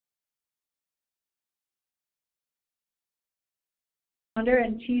founder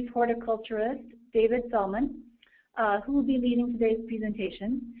and chief horticulturist, David Salman, who will be leading today's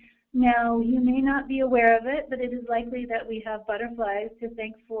presentation. Now, you may not be aware of it, but it is likely that we have butterflies to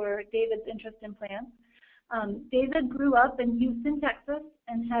thank for David's interest in plants. David grew up in Houston, Texas,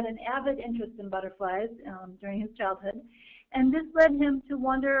 and had an avid interest in butterflies during his childhood. And this led him to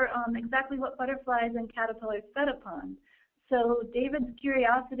wonder exactly what butterflies and caterpillars fed upon. So David's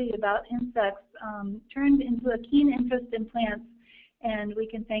curiosity about insects turned into a keen interest in plants, and we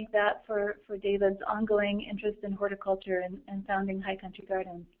can thank that for David's ongoing interest in horticulture and founding High Country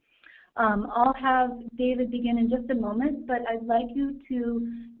Gardens. I'll have David begin in just a moment, but I'd like you to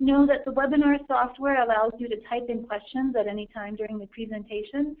know that the webinar software allows you to type in questions at any time during the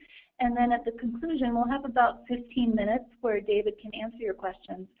presentation, and then at the conclusion we'll have about 15 minutes where David can answer your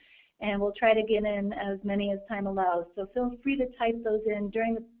questions, and we'll try to get in as many as time allows. So feel free to type those in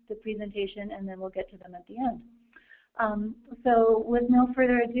during the presentation, and then we'll get to them at the end. So with no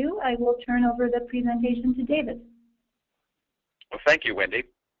further ado, I will turn over the presentation to David. Well, thank you, Wendy.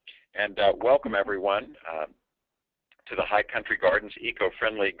 And welcome, everyone, to the High Country Gardens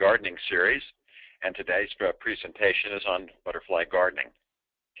Eco-Friendly Gardening Series. And today's presentation is on butterfly gardening.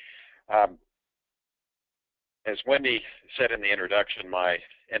 As Wendy said in the introduction, my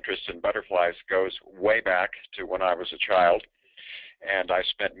interest in butterflies goes way back to when I was a child. And I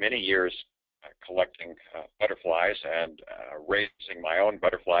spent many years collecting butterflies and raising my own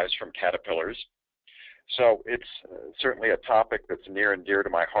butterflies from caterpillars. So it's certainly a topic that's near and dear to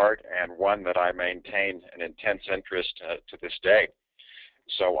my heart, and one that I maintain an intense interest to this day.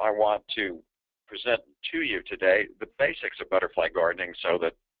 So I want to present to you today the basics of butterfly gardening so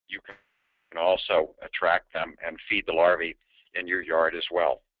that you can also attract them and feed the larvae in your yard as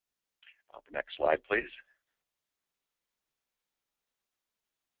well. The next slide, please.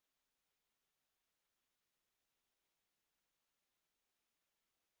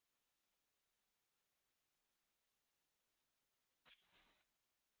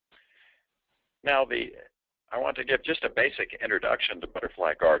 Now, I want to give just a basic introduction to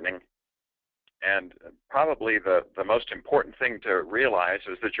butterfly gardening. And probably the most important thing to realize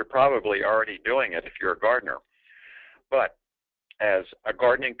is that you're probably already doing it if you're a gardener. But as a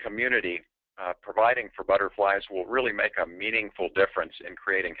gardening community, providing for butterflies will really make a meaningful difference in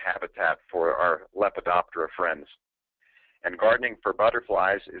creating habitat for our Lepidoptera friends. And gardening for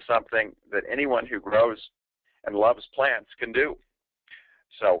butterflies is something that anyone who grows and loves plants can do.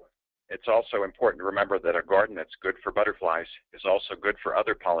 So it's also important to remember that a garden that's good for butterflies is also good for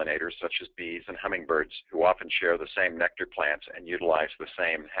other pollinators, such as bees and hummingbirds, who often share the same nectar plants and utilize the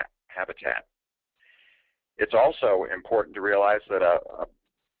same habitat. It's also important to realize that a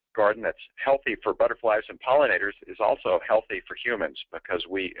garden that's healthy for butterflies and pollinators is also healthy for humans, because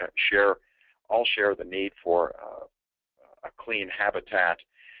we all share the need for a clean habitat,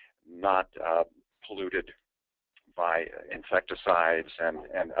 not polluted by insecticides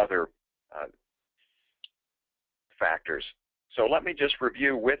and other factors. So let me just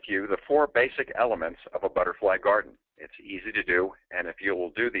review with you the 4 basic elements of a butterfly garden. It's easy to do, and if you will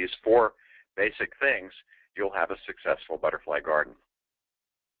do these 4 basic things, you'll have a successful butterfly garden.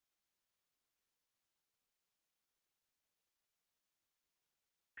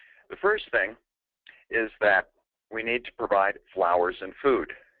 The first thing is that we need to provide flowers and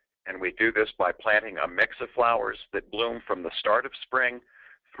food. And we do this by planting a mix of flowers that bloom from the start of spring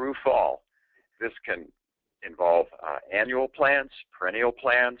through fall. This can involve annual plants, perennial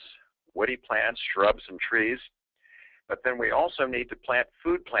plants, woody plants, shrubs, and trees. But then we also need to plant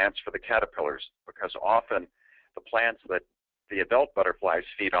food plants for the caterpillars, because often the plants that the adult butterflies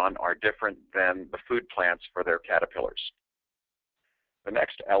feed on are different than the food plants for their caterpillars. The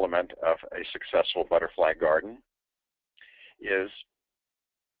next element of a successful butterfly garden is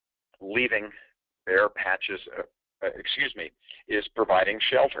leaving bare patches, is providing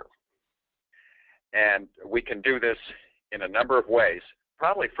shelter. And we can do this in a number of ways.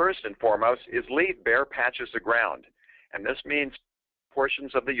 Probably first and foremost is leave bare patches of ground. And this means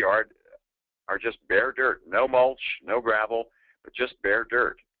portions of the yard are just bare dirt, no mulch, no gravel, but just bare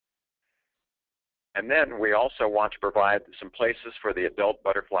dirt. And then we also want to provide some places for the adult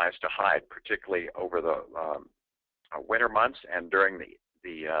butterflies to hide, particularly over the winter months and during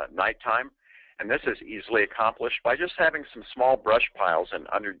the nighttime. And this is easily accomplished by just having some small brush piles in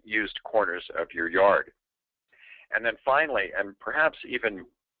unused corners of your yard. And then finally, and perhaps even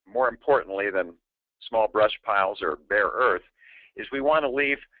more importantly than small brush piles or bare earth, is we want to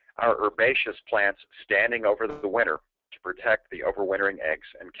leave our herbaceous plants standing over the winter to protect the overwintering eggs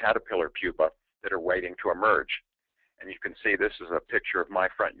and caterpillar pupa that are waiting to emerge. And you can see this is a picture of my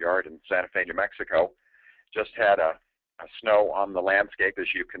front yard in Santa Fe, New Mexico. Just had a snow on the landscape, as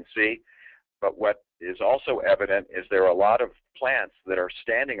you can see. But what is also evident is there are a lot of plants that are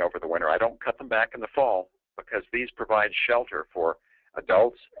standing over the winter. I don't cut them back in the fall because these provide shelter for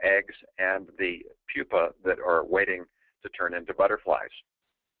adults, eggs, and the pupa that are waiting to turn into butterflies.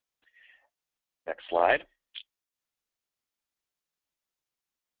 Next slide.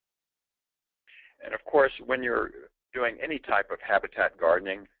 And of course, when you're doing any type of habitat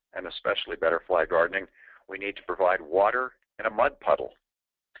gardening, and especially butterfly gardening, we need to provide water in a mud puddle.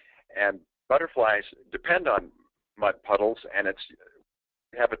 And butterflies depend on mud puddles, and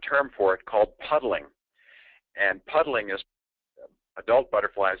we have a term for it called puddling. And puddling is adult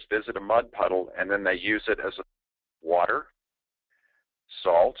butterflies visit a mud puddle, and then they use it as water,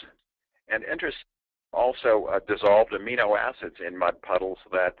 salt, and also dissolved amino acids in mud puddles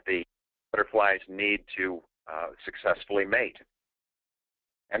that the butterflies need to successfully mate.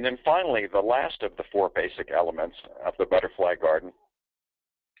 And then finally, the last of the four basic elements of the butterfly garden,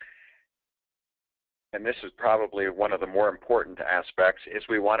 and this is probably one of the more important aspects, is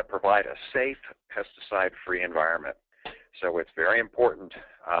we want to provide a safe, pesticide-free environment. So it's very important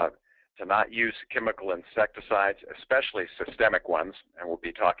to not use chemical insecticides, especially systemic ones, and we'll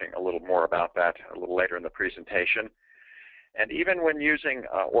be talking a little more about that a little later in the presentation. And even when using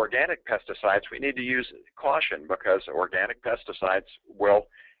organic pesticides, we need to use caution because organic pesticides will,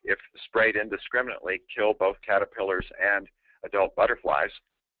 if sprayed indiscriminately, kill both caterpillars and adult butterflies.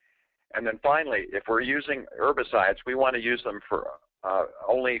 And then finally, if we're using herbicides, we want to use them for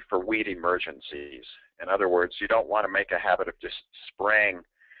only for weed emergencies. In other words, you don't want to make a habit of just spraying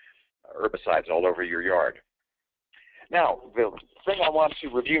herbicides all over your yard. Now, the thing I want to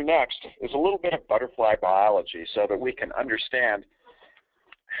review next is a little bit of butterfly biology so that we can understand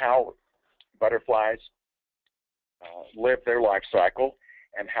how butterflies live their life cycle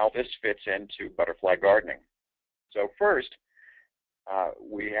and how this fits into butterfly gardening. So first,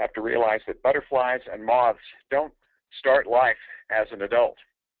 we have to realize that butterflies and moths don't start life as an adult.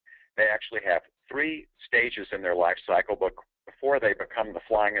 They actually have 3 stages in their life cycle before they become the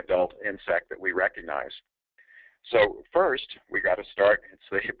flying adult insect that we recognize. So first, we got to start, it's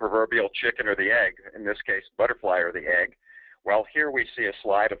the proverbial chicken or the egg, in this case, butterfly or the egg. Well, here we see a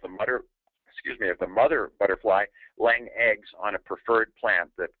slide of the mother butterfly laying eggs on a preferred plant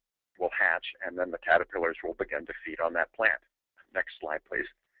that will hatch, and then the caterpillars will begin to feed on that plant. Next slide, please.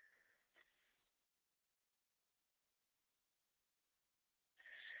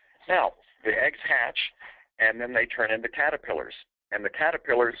 Now, the eggs hatch, and then they turn into caterpillars. And the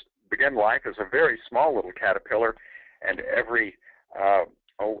caterpillars begin life as a very small little caterpillar, and every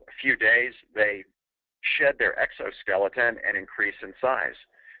few days they shed their exoskeleton and increase in size.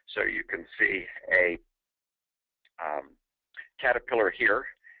 So you can see a caterpillar here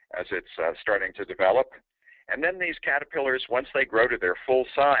as it's starting to develop. And then these caterpillars, once they grow to their full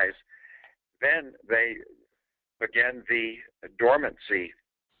size, then they begin the dormancy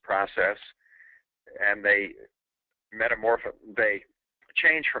process, and they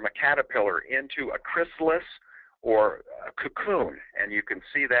change from a caterpillar into a chrysalis or a cocoon. And you can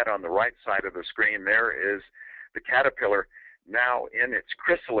see that on the right side of the screen. There is the caterpillar now in its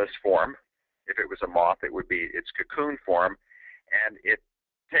chrysalis form. If it was a moth, it would be its cocoon form. And it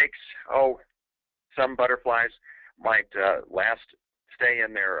takes, some butterflies might stay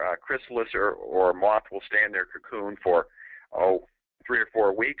in their chrysalis, or moth will stay in their cocoon for 3 or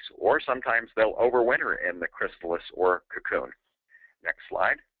 4 weeks, or sometimes they'll overwinter in the chrysalis or cocoon. Next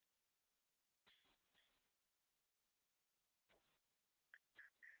slide.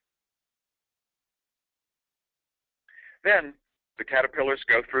 Then the caterpillars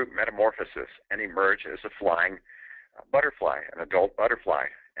go through metamorphosis and emerge as a flying butterfly, an adult butterfly.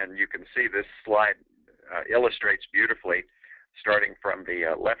 And you can see this slide illustrates beautifully, starting from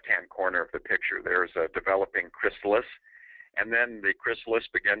the left-hand corner of the picture. There's a developing chrysalis, and then the chrysalis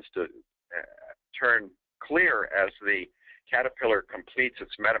begins to turn clear as the caterpillar completes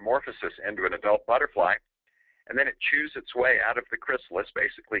its metamorphosis into an adult butterfly, and then it chews its way out of the chrysalis,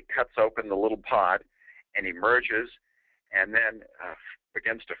 basically cuts open the little pod and emerges, and then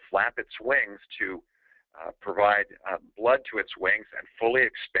begins to flap its wings to provide blood to its wings and fully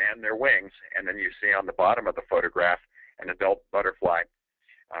expand their wings. And then you see on the bottom of the photograph an adult butterfly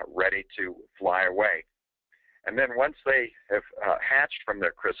ready to fly away. And then once they have hatched from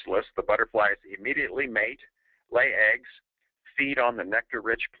their chrysalis, the butterflies immediately mate, lay eggs, feed on the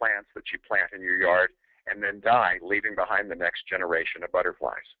nectar-rich plants that you plant in your yard, and then die, leaving behind the next generation of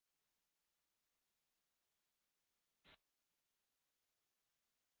butterflies.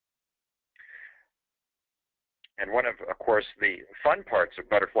 And one of course, the fun parts of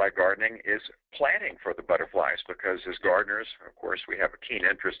butterfly gardening is planting for the butterflies, because as gardeners, of course, we have a keen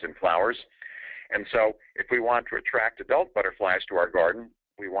interest in flowers. And so if we want to attract adult butterflies to our garden,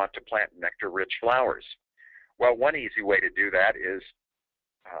 we want to plant nectar-rich flowers. Well, one easy way to do that is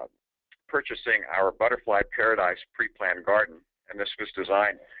purchasing our Butterfly Paradise pre-planned garden. And this was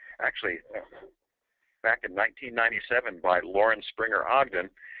designed actually back in 1997 by Lauren Springer Ogden.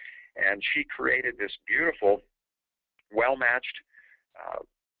 And she created this beautiful, well-matched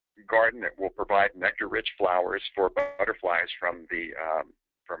garden that will provide nectar-rich flowers for butterflies from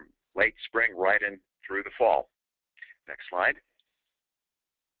late spring right in through the fall. Next slide.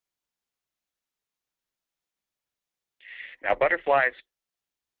 Now, butterflies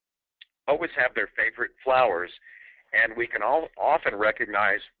always have their favorite flowers, and we can often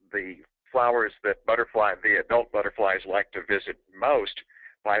recognize the flowers that the adult butterflies like to visit most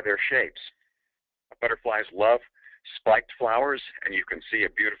by their shapes. Butterflies love spiked flowers, and you can see a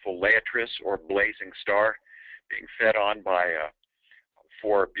beautiful Laetris or blazing star being fed on by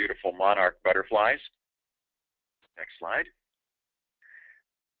 4 beautiful monarch butterflies. Next slide.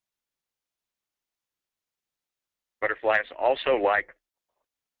 Butterflies also like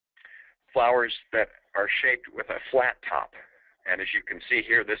flowers that are shaped with a flat top. And as you can see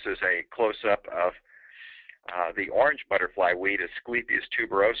here, this is a close-up of the orange butterfly weed, Asclepias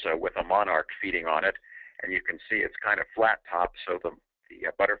tuberosa, with a monarch feeding on it. And you can see it's kind of flat top, so the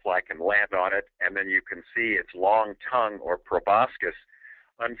butterfly can land on it. And then you can see its long tongue, or proboscis,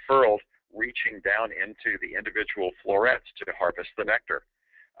 unfurled, reaching down into the individual florets to harvest the nectar.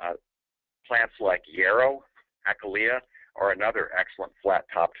 Plants like yarrow, Accolea, are another excellent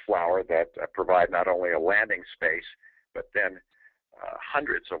flat-topped flower that provide not only a landing space, but then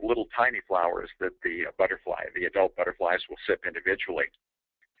hundreds of little tiny flowers that the adult butterflies will sip individually.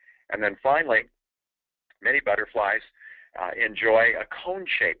 And then finally, many butterflies enjoy a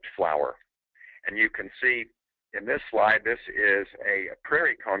cone-shaped flower. And you can see in this slide, this is a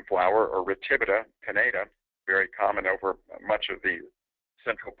prairie coneflower, or Retibita pinnata, very common over much of the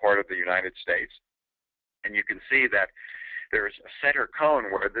central part of the United States. And you can see that there's a center cone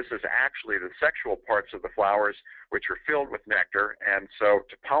where this is actually the sexual parts of the flowers, which are filled with nectar. And so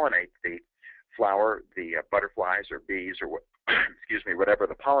to pollinate the flower, the butterflies or bees or excuse me, whatever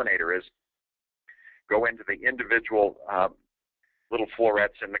the pollinator is, go into the individual little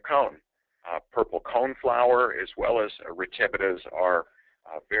florets in the cone. Purple coneflower as well as Retibitas are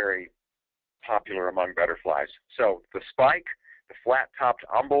very popular among butterflies. So the spike, the flat-topped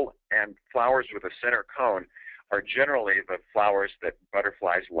umbel, and flowers with a center cone are generally the flowers that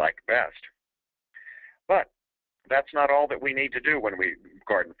butterflies like best. But that's not all that we need to do when we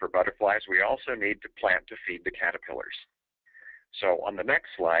garden for butterflies. We also need to plant to feed the caterpillars. So on the next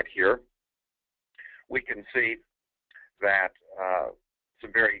slide here, we can see that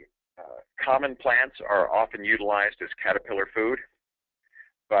some very common plants are often utilized as caterpillar food,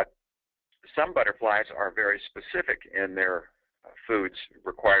 but some butterflies are very specific in their foods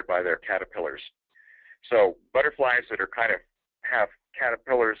required by their caterpillars. So butterflies that are have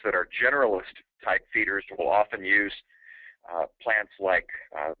caterpillars that are generalist type feeders will often use plants like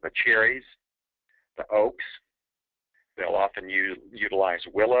the cherries, the oaks. They'll often utilize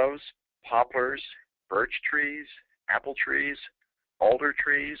willows, poplars, birch trees, apple trees, alder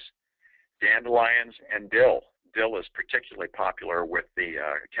trees, dandelions, and dill. Dill is particularly popular with the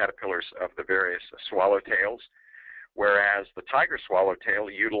caterpillars of the various swallowtails, whereas the tiger swallowtail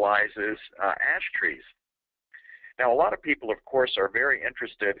utilizes ash trees. Now, a lot of people, of course, are very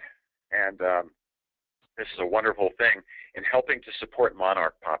interested, and this is a wonderful thing, in helping to support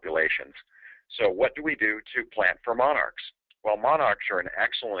monarch populations. So what do we do to plant for monarchs? Well, monarchs are an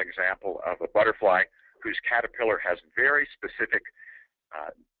excellent example of a butterfly whose caterpillar has very specific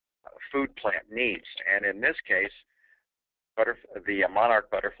food plant needs. And in this case, the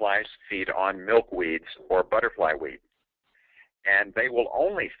monarch butterflies feed on milkweeds or butterfly weed. And they will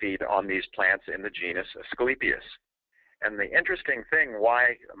only feed on these plants in the genus Asclepias. And the interesting thing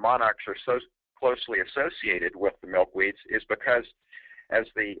why monarchs are so closely associated with the milkweeds is because as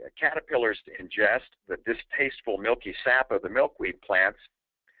the caterpillars ingest the distasteful milky sap of the milkweed plants,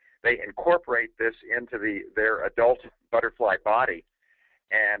 they incorporate this into their adult butterfly body.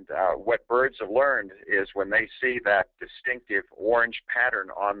 And what birds have learned is when they see that distinctive orange pattern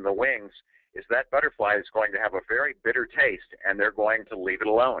on the wings, is that butterfly is going to have a very bitter taste, and they're going to leave it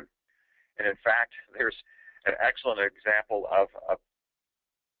alone. And in fact, there's an excellent example of a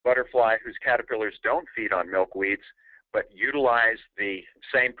butterfly whose caterpillars don't feed on milkweeds, but utilize the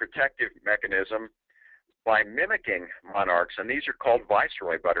same protective mechanism by mimicking monarchs. And these are called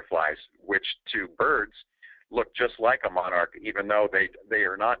viceroy butterflies, which to birds look just like a monarch, even though they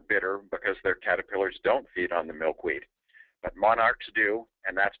are not bitter because their caterpillars don't feed on the milkweed. But monarchs do,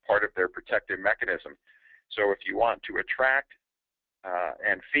 and that's part of their protective mechanism. So if you want to attract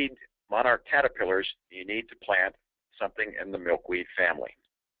and feed monarch caterpillars, you need to plant something in the milkweed family.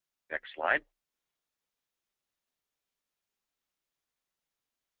 Next slide.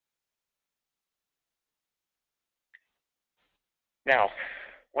 Now,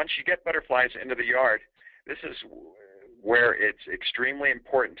 once you get butterflies into the yard, this is where it's extremely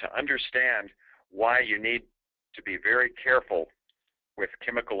important to understand why you need to be very careful with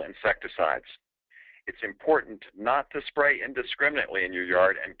chemical insecticides. It's important not to spray indiscriminately in your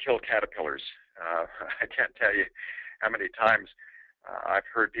yard and kill caterpillars. I can't tell you how many times I've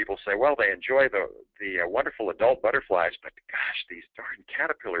heard people say, well, they enjoy the wonderful adult butterflies, but gosh, these darn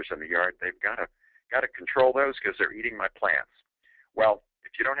caterpillars in the yard, they've got to control those because they're eating my plants. Well,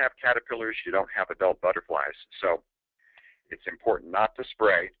 if you don't have caterpillars, you don't have adult butterflies. So it's important not to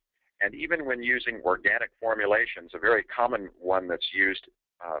spray. And even when using organic formulations, a very common one that's used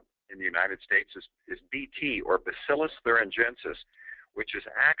in the United States is BT, or Bacillus thuringiensis, which is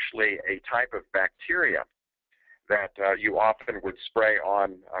actually a type of bacteria that you often would spray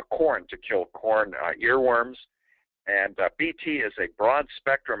on corn to kill corn earworms. And BT is a broad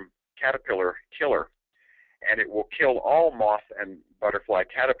spectrum caterpillar killer, and it will kill all moth and butterfly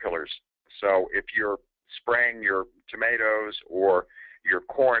caterpillars. So if you're spraying your tomatoes or your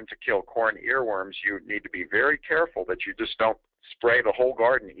corn to kill corn earworms, you need to be very careful that you just don't spray the whole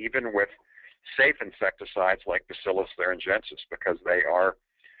garden, even with safe insecticides like Bacillus thuringiensis, because they are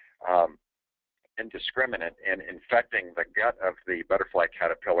indiscriminate in infecting the gut of the butterfly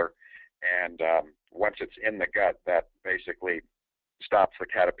caterpillar. And once it's in the gut, that basically stops the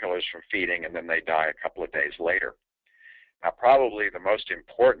caterpillars from feeding, and then they die a couple of days later. Now, probably the most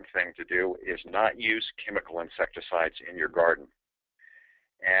important thing to do is not use chemical insecticides in your garden.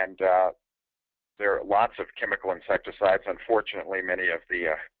 And there are lots of chemical insecticides. Unfortunately, many of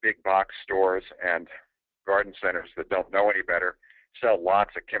the big box stores and garden centers that don't know any better sell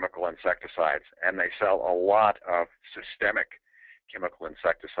lots of chemical insecticides, and they sell a lot of systemic chemical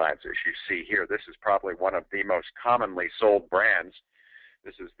insecticides. As you see here, this is probably one of the most commonly sold brands.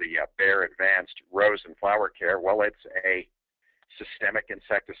 This is the Bayer Advanced Rose and Flower Care. Well, it's a systemic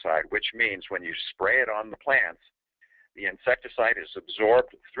insecticide, which means when you spray it on the plants, the insecticide is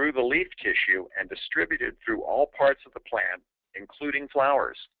absorbed through the leaf tissue and distributed through all parts of the plant, including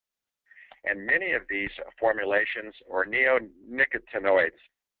flowers. And many of these formulations are neonicotinoids,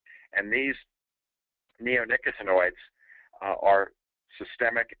 and these neonicotinoids are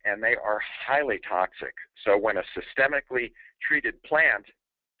systemic, and they are highly toxic. So when a systemically treated plant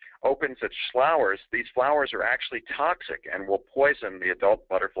opens its flowers, these flowers are actually toxic and will poison the adult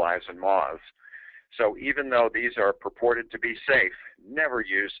butterflies and moths. So even though these are purported to be safe, never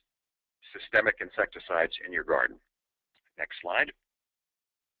use systemic insecticides in your garden. Next slide.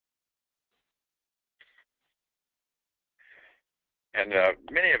 And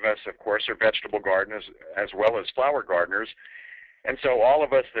many of us, of course, are vegetable gardeners as well as flower gardeners. And so all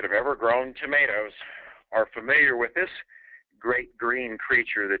of us that have ever grown tomatoes are familiar with this great green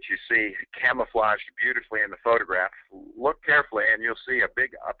creature that you see camouflaged beautifully in the photograph. Look carefully and you'll see a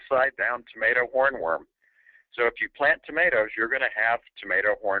big upside down tomato hornworm. So if you plant tomatoes, you're going to have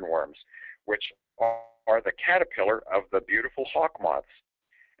tomato hornworms, which are the caterpillar of the beautiful hawk moths.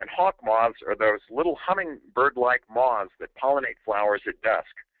 And hawk moths are those little hummingbird-like moths that pollinate flowers at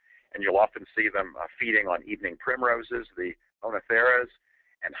dusk. And you'll often see them feeding on evening primroses, the oenotheras,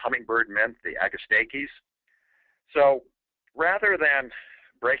 and hummingbird mint, the agastaches. So rather than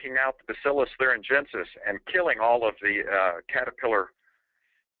breaking out the Bacillus thuringiensis and killing all of the caterpillar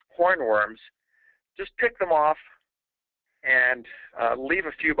hornworms, just pick them off and leave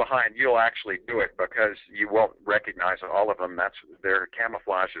a few behind. You'll actually do it because you won't recognize all of them. Their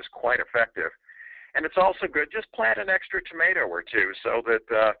camouflage is quite effective. And it's also good, just plant an extra tomato or two so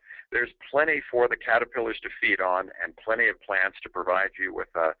that there's plenty for the caterpillars to feed on and plenty of plants to provide you with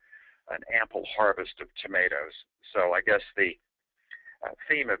an ample harvest of tomatoes. So I guess the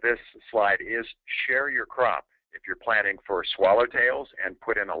theme of this slide is share your crop. If you're planting for swallowtails and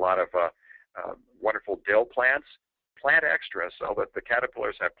put in a lot of wonderful dill plants, plant extra so that the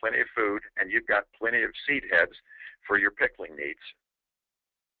caterpillars have plenty of food and you've got plenty of seed heads for your pickling needs.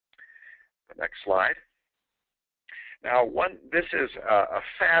 The next slide. Now, this is a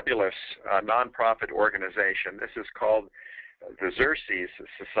fabulous nonprofit organization. This is called the Xerces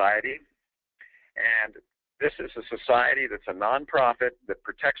Society, and this is a society that's a nonprofit that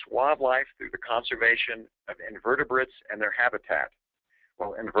protects wildlife through the conservation of invertebrates and their habitat.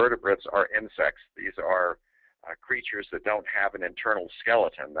 Well, invertebrates are insects. These are creatures that don't have an internal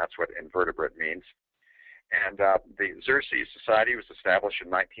skeleton. That's what invertebrate means. And the Xerces Society was established in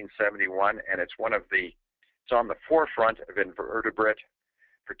 1971, and it's on the forefront of invertebrate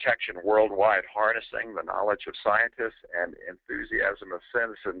protection worldwide, harnessing the knowledge of scientists and enthusiasm of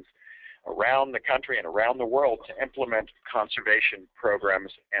citizens around the country and around the world to implement conservation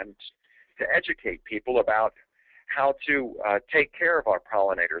programs and to educate people about how to take care of our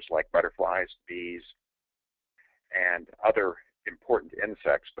pollinators like butterflies, bees, and other important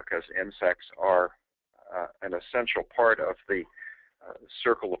insects, because insects are an essential part of the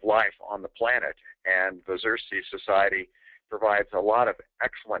circle of life on the planet. And the Xerces Society provides a lot of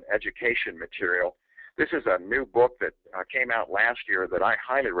excellent education material. This is a new book that came out last year that I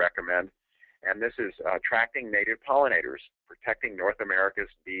highly recommend, and this is Attracting Native Pollinators, Protecting North America's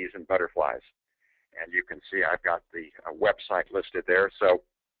Bees and Butterflies. And you can see I've got the website listed there. So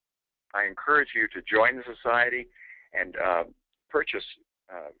I encourage you to join the Society and purchase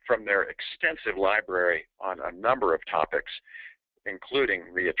from their extensive library on a number of topics,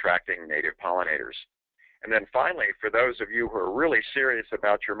 including the Attracting Native Pollinators. And then finally, for those of you who are really serious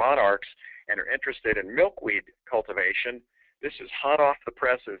about your monarchs and are interested in milkweed cultivation, this is hot off the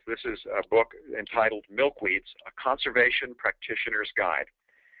presses. This is a book entitled Milkweeds, A Conservation Practitioner's Guide.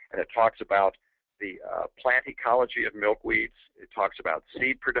 And it talks about the plant ecology of milkweeds. It talks about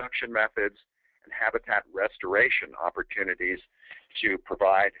seed production methods and habitat restoration opportunities to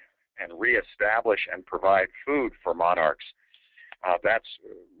provide and reestablish and provide food for monarchs. That's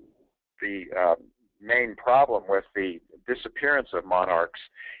the main problem with the disappearance of monarchs,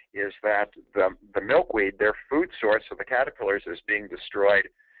 is that the milkweed, their food source of the caterpillars, is being destroyed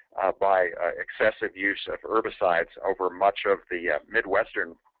by excessive use of herbicides over much of the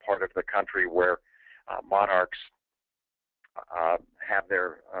Midwestern part of the country, where monarchs have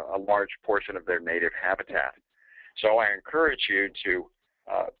a large portion of their native habitat. So I encourage you to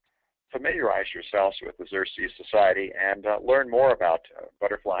familiarize yourselves with the Xerces Society and learn more about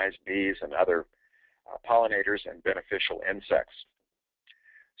butterflies, bees, and other pollinators and beneficial insects.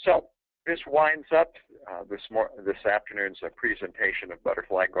 So this winds up this afternoon's presentation of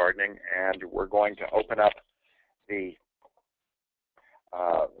butterfly gardening, and we're going to open up the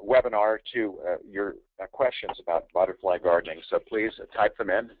webinar to your questions about butterfly gardening. So please type them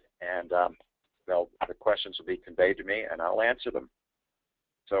in, and the questions will be conveyed to me, and I'll answer them.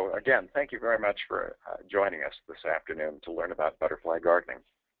 So again, thank you very much for joining us this afternoon to learn about butterfly gardening.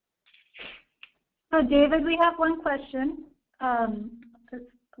 So David, we have one question.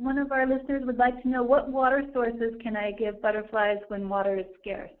 One of our listeners would like to know, what water sources can I give butterflies when water is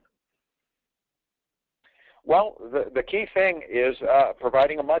scarce? Well, the key thing is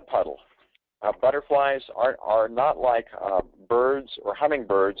providing a mud puddle. Butterflies are not like birds or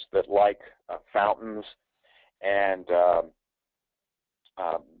hummingbirds that like fountains and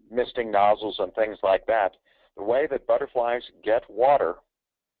misting nozzles and things like that. The way that butterflies get water,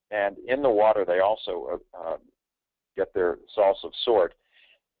 and in the water they also get their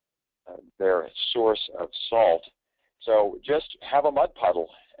source of salt. So just have a mud puddle,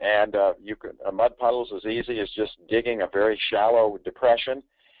 and a mud puddle is as easy as just digging a very shallow depression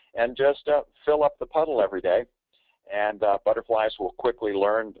and just fill up the puddle every day. And butterflies will quickly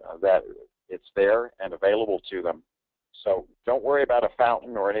learn that it's there and available to them. So don't worry about a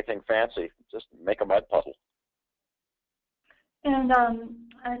fountain or anything fancy. Just make a mud puddle. And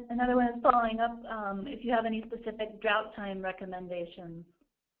another one is following up, if you have any specific drought time recommendations.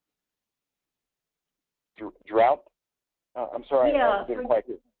 Drought? I'm sorry, yeah, I didn't quite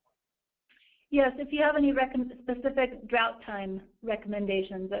get. Yes, if you have any specific drought time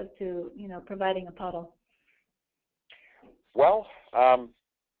recommendations as to, providing a puddle. Well,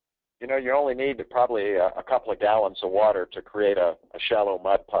 you only need probably a couple of gallons of water to create a shallow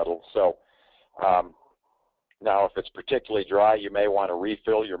mud puddle. So now if it's particularly dry, you may want to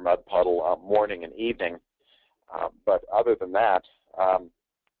refill your mud puddle morning and evening. But other than that,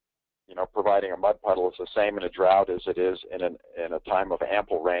 providing a mud puddle is the same in a drought as it is in a time of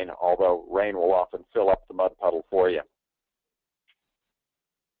ample rain, although rain will often fill up the mud puddle for you.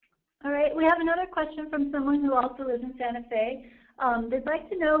 All right, we have another question from someone who also lives in Santa Fe. They'd like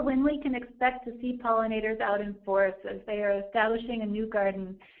to know when we can expect to see pollinators out in forests as they are establishing a new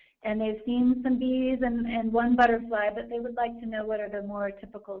garden. And they've seen some bees and one butterfly, but they would like to know what are the more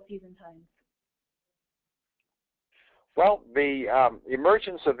typical season times. Well, the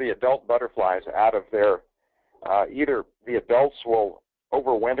emergence of the adult butterflies out of their, either the adults will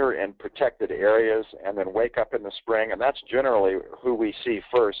overwinter in protected areas and then wake up in the spring, and that's generally who we see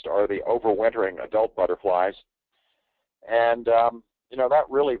first, are the overwintering adult butterflies. And, that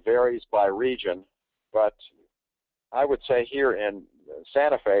really varies by region, but I would say here in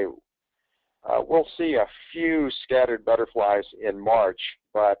Santa Fe, we'll see a few scattered butterflies in March,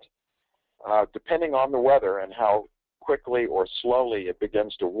 but depending on the weather and how quickly or slowly it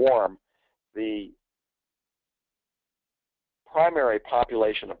begins to warm, the primary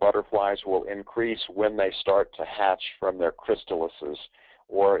population of butterflies will increase when they start to hatch from their chrysalises,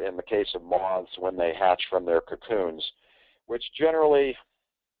 or in the case of moths, when they hatch from their cocoons, which generally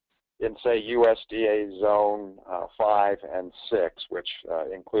in, say, USDA Zone 5 and 6, which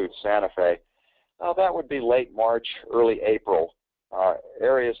includes Santa Fe, that would be late March, early April.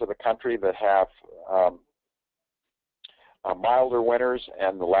 Areas of the country that have milder winters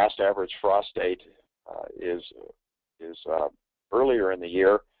and the last average frost date is earlier in the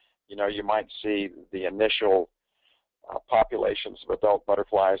year, you might see the initial populations of adult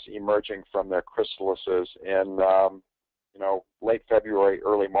butterflies emerging from their chrysalises in late February,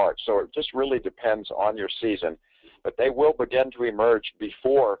 early March. So it just really depends on your season, but they will begin to emerge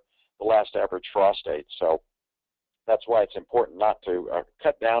before the last average frost date. So that's why it's important not to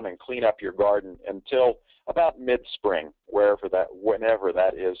cut down and clean up your garden until about mid-spring, whenever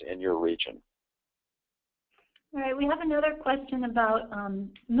that is in your region. All right, we have another question about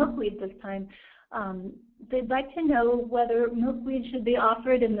milkweed this time. They'd like to know whether milkweed should be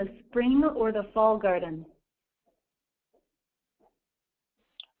offered in the spring or the fall garden.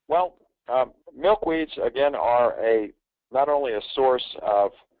 Well, milkweeds, again, are not only a source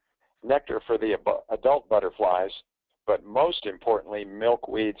of nectar for the adult butterflies, but most importantly,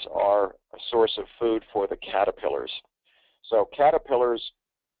 milkweeds are a source of food for the caterpillars. So caterpillars,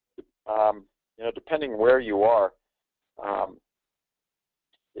 depending where you are,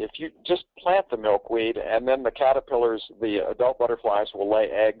 if you just plant the milkweed and then the caterpillars, the adult butterflies will lay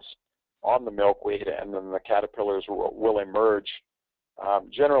eggs on the milkweed and then the caterpillars will emerge.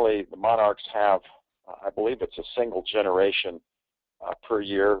 Generally, the monarchs have, I believe it's a single generation per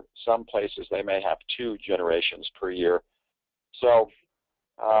year. Some places they may have 2 generations per year. So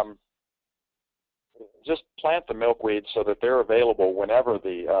just plant the milkweed so that they're available whenever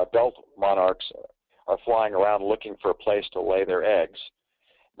the adult monarchs are flying around looking for a place to lay their eggs.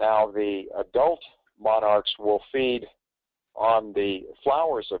 Now, the adult monarchs will feed on the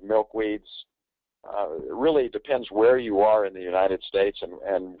flowers of milkweeds. It really depends where you are in the United States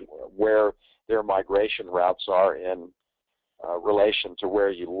and where their migration routes are in relation to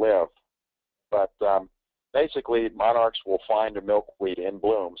where you live. But basically, monarchs will find a milkweed in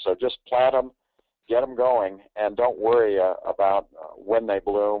bloom. So just plant them, get them going, and don't worry about when they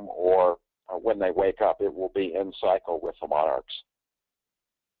bloom or when they wake up. It will be in cycle with the monarchs.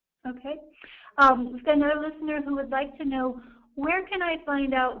 Okay. We've got another listener who would like to know, where can I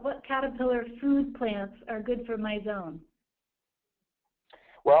find out what caterpillar food plants are good for my zone?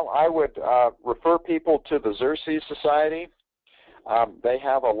 Well, I would refer people to the Xerces Society. They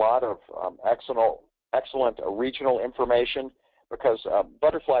have a lot of excellent regional information because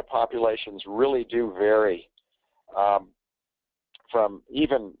butterfly populations really do vary from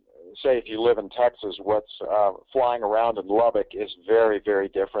even, say, if you live in Texas, what's flying around in Lubbock is very, very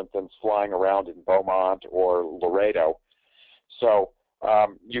different than flying around in Beaumont or Laredo. So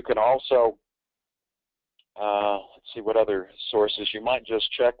you can also, let's see what other sources. You might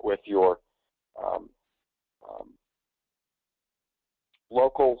just check with your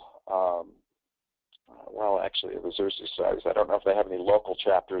local, well, actually, the Xerces Societies, I don't know if they have any local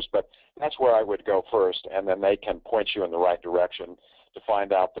chapters, but that's where I would go first, and then they can point you in the right direction to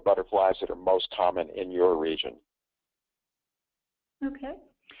find out the butterflies that are most common in your region. Okay.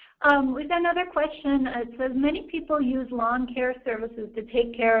 We've got another question. It says, many people use lawn care services to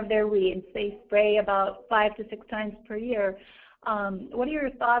take care of their weeds. They spray about 5 to 6 times per year. What are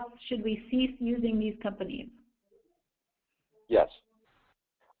your thoughts? Should we cease using these companies? Yes.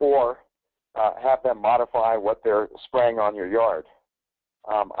 Or have them modify what they're spraying on your yard.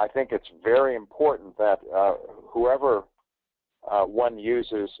 I think it's very important that whoever one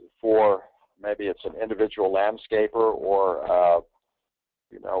uses for, maybe it's an individual landscaper or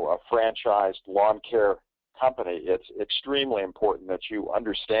a franchised lawn care company, it's extremely important that you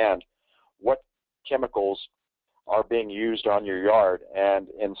understand what chemicals are being used on your yard and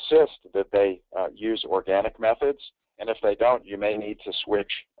insist that they use organic methods. And if they don't, you may need to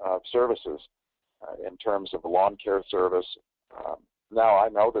switch services in terms of the lawn care service. Now I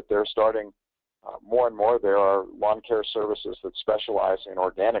know that they're starting more and more. There are lawn care services that specialize in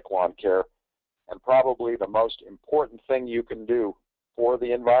organic lawn care. And probably the most important thing you can do for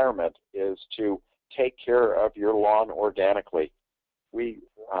the environment is to take care of your lawn organically. We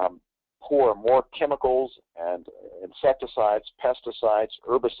pour more chemicals and insecticides, pesticides,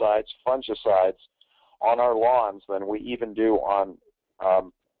 herbicides, fungicides on our lawns than we even do on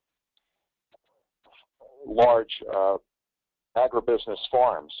large agribusiness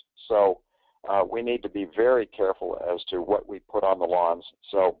farms. So we need to be very careful as to what we put on the lawns.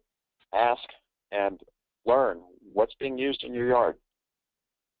 So ask and learn what's being used in your yard.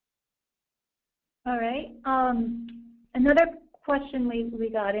 All right. Another question we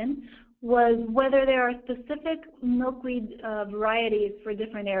got in was whether there are specific milkweed varieties for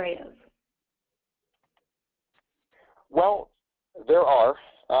different areas. Well, there are.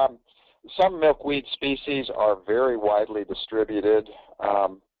 Some milkweed species are very widely distributed. Let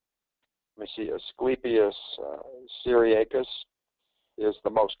me see, Asclepias syriacus is the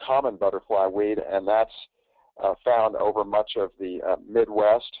most common butterfly weed, and that's found over much of the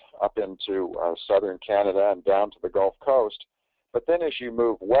Midwest up into southern Canada and down to the Gulf Coast. But then as you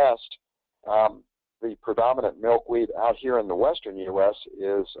move west, the predominant milkweed out here in the western U.S.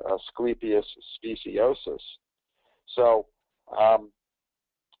 is Asclepias speciosus. So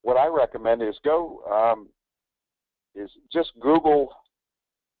what I recommend is just Google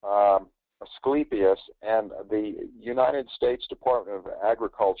Asclepias, and the United States Department of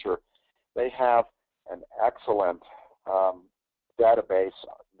Agriculture, they have an excellent database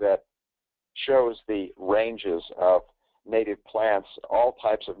that shows the ranges of native plants, all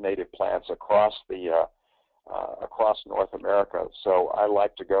types of native plants across the across North America. So I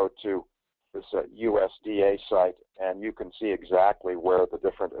like to go to this USDA site, and you can see exactly where the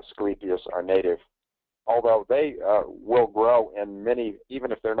different Asclepias are native. Although they will grow in many,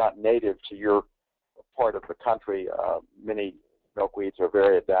 even if they're not native to your part of the country, many milkweeds are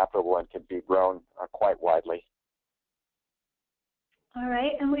very adaptable and can be grown quite widely. All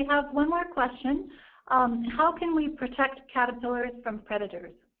right, and we have one more question. How can we protect caterpillars from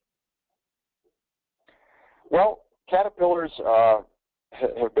predators? Well, caterpillars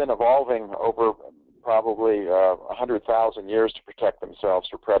have been evolving over probably 100,000 years to protect themselves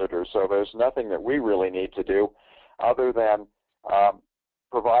from predators, so there's nothing that we really need to do other than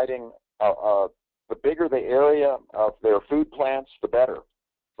providing the bigger the area of their food plants, the better.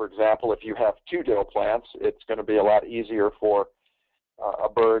 For example, if you have 2 dill plants, it's going to be a lot easier for a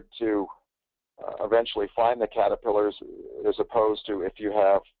bird to eventually find the caterpillars as opposed to if you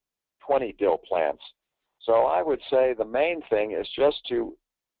have 20 dill plants. So I would say the main thing is just to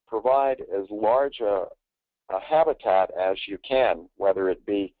provide as large a habitat as you can, whether it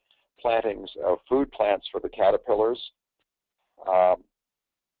be plantings of food plants for the caterpillars,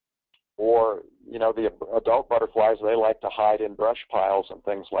 or, you know, the adult butterflies, they like to hide in brush piles and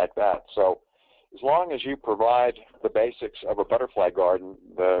things like that. So as long as you provide the basics of a butterfly garden,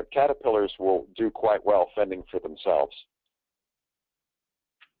 the caterpillars will do quite well fending for themselves.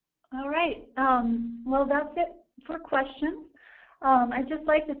 All right. Well, that's it for questions. I'd just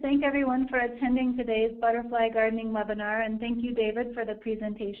like to thank everyone for attending today's butterfly gardening webinar, and thank you, David, for the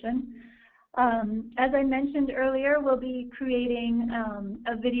presentation. As I mentioned earlier, we'll be creating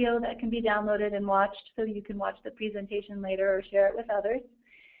a video that can be downloaded and watched, so you can watch the presentation later or share it with others.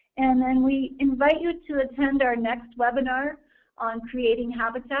 And then we invite you to attend our next webinar on creating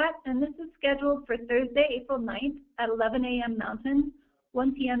habitat, and this is scheduled for Thursday, April 9th at 11 a.m. Mountain,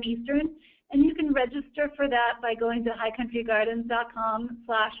 1 p.m. Eastern, and you can register for that by going to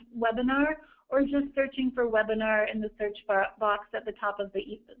highcountrygardens.com/webinar or just searching for webinar in the search box at the top of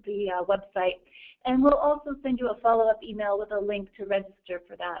the website. And we'll also send you a follow-up email with a link to register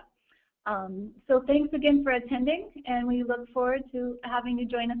for that. So thanks again for attending, and we look forward to having you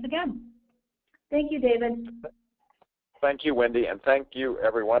join us again. Thank you, David. Thank you, Wendy, and thank you,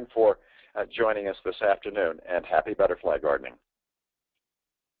 everyone, for joining us this afternoon, and happy butterfly gardening.